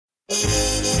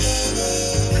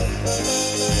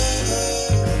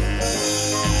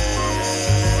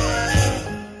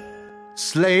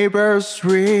Sleigh bells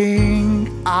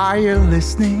ring, are you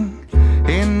listening?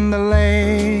 In the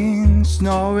lane,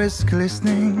 snow is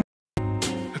glistening.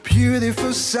 A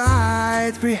beautiful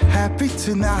sight, we're happy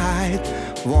tonight,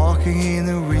 walking in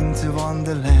a winter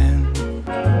wonderland.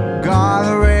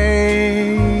 Gonna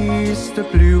raise the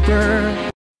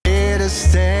bluebird, it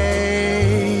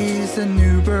stays a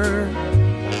new bird.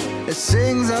 It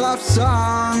sings a love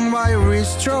song while we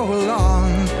stroll along,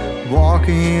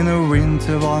 walking in a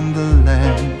winter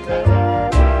wonderland.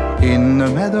 In the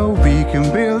meadow we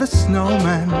can build a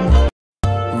snowman.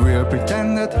 We'll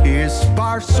pretend that he's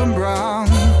Parson Brown.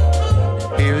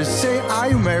 He'll say, are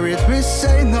you married? We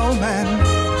say no, man.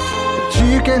 But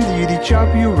you can do the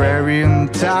job you wear in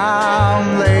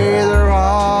town. Later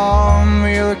on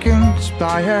we'll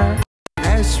conspire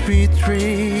as we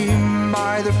dream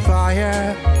by the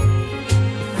fire.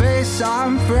 Face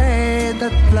unafraid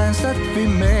that plans that we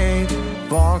made,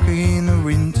 walking in a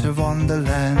winter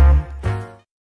wonderland.